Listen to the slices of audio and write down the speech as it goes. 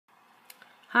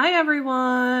Hi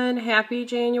everyone! Happy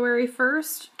January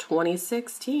 1st,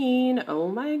 2016. Oh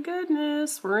my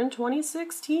goodness, we're in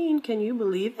 2016. Can you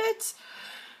believe it?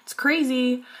 It's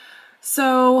crazy.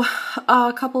 So,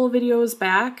 a couple of videos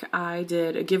back, I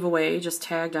did a giveaway just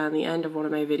tagged on the end of one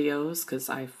of my videos because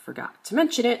I forgot to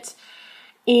mention it.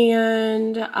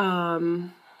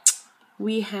 And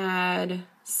we had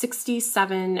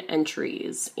 67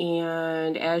 entries.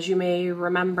 And as you may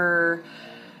remember,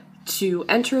 to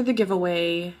enter the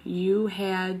giveaway, you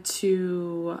had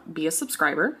to be a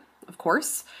subscriber, of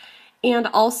course, and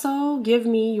also give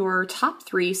me your top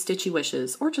 3 Stitchy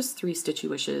wishes, or just 3 Stitchy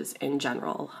wishes in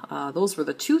general. Those were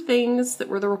the 2 things that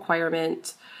were the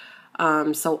requirement.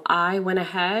 So I went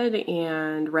ahead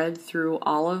and read through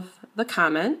all of the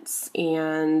comments,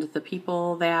 and the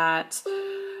people that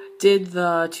did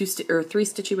the 3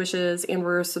 Stitchy wishes and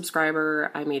were a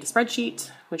subscriber, I made a spreadsheet,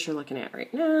 which you're looking at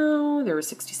right now. There were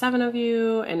 67 of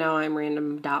you, and now I'm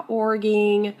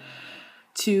random.orging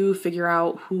to figure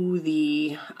out who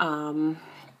the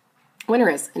winner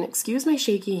is. And excuse my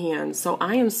shaky hands, so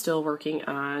I am still working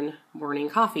on morning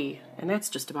coffee, and that's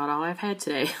just about all I've had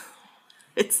today.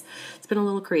 It's been a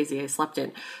little crazy. I slept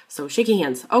in. So shaky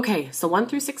hands. Okay, so 1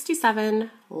 through 67.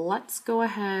 Let's go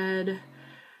ahead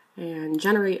and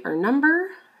generate our number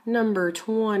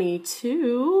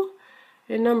 22.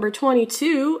 And number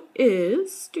 22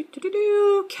 is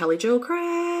Kelly Jo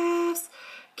Crafts.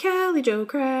 Kelly Jo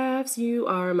Crafts, you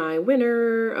are my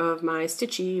winner of my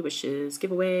Stitchy Wishes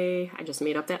giveaway. I just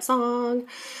made up that song.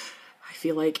 I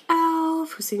feel like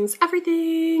Elf who sings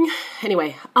everything.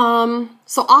 Anyway,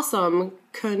 so awesome.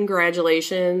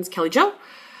 Congratulations, Kelly Jo.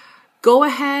 Go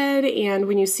ahead and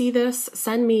when you see this,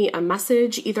 send me a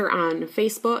message either on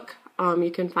Facebook.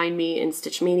 You can find me in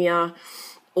Stitch Mania,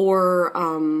 or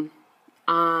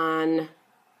on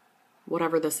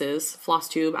whatever this is,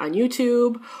 FlossTube on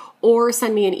YouTube, or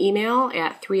send me an email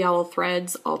at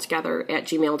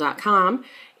 3owlthreads@gmail.com,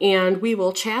 and we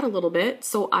will chat a little bit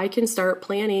so I can start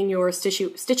planning your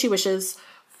Stitchy wishes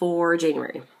for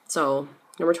January. So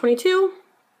number 22,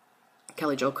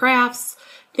 Kelly Jo Crafts.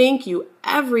 Thank you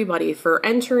everybody for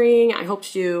entering. I hope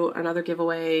to do another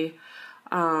giveaway,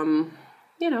 in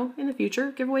the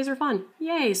future. Giveaways are fun.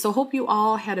 Yay. So hope you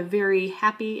all had a very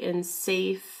happy and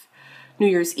safe New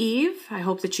Year's Eve. I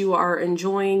hope that you are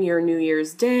enjoying your New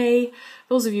Year's Day.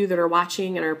 Those of you that are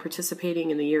watching and are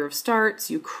participating in the Year of Starts,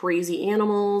 you crazy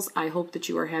animals, I hope that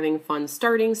you are having fun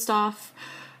starting stuff.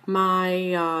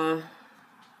 My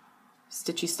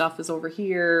Stitchy stuff is over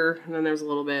here, and then there's a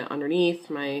little bit underneath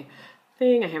my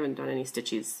thing. I haven't done any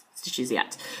stitches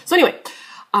yet. So anyway,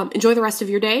 enjoy the rest of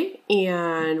your day,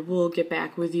 and we'll get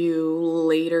back with you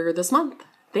later this month.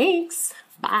 Thanks.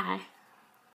 Bye.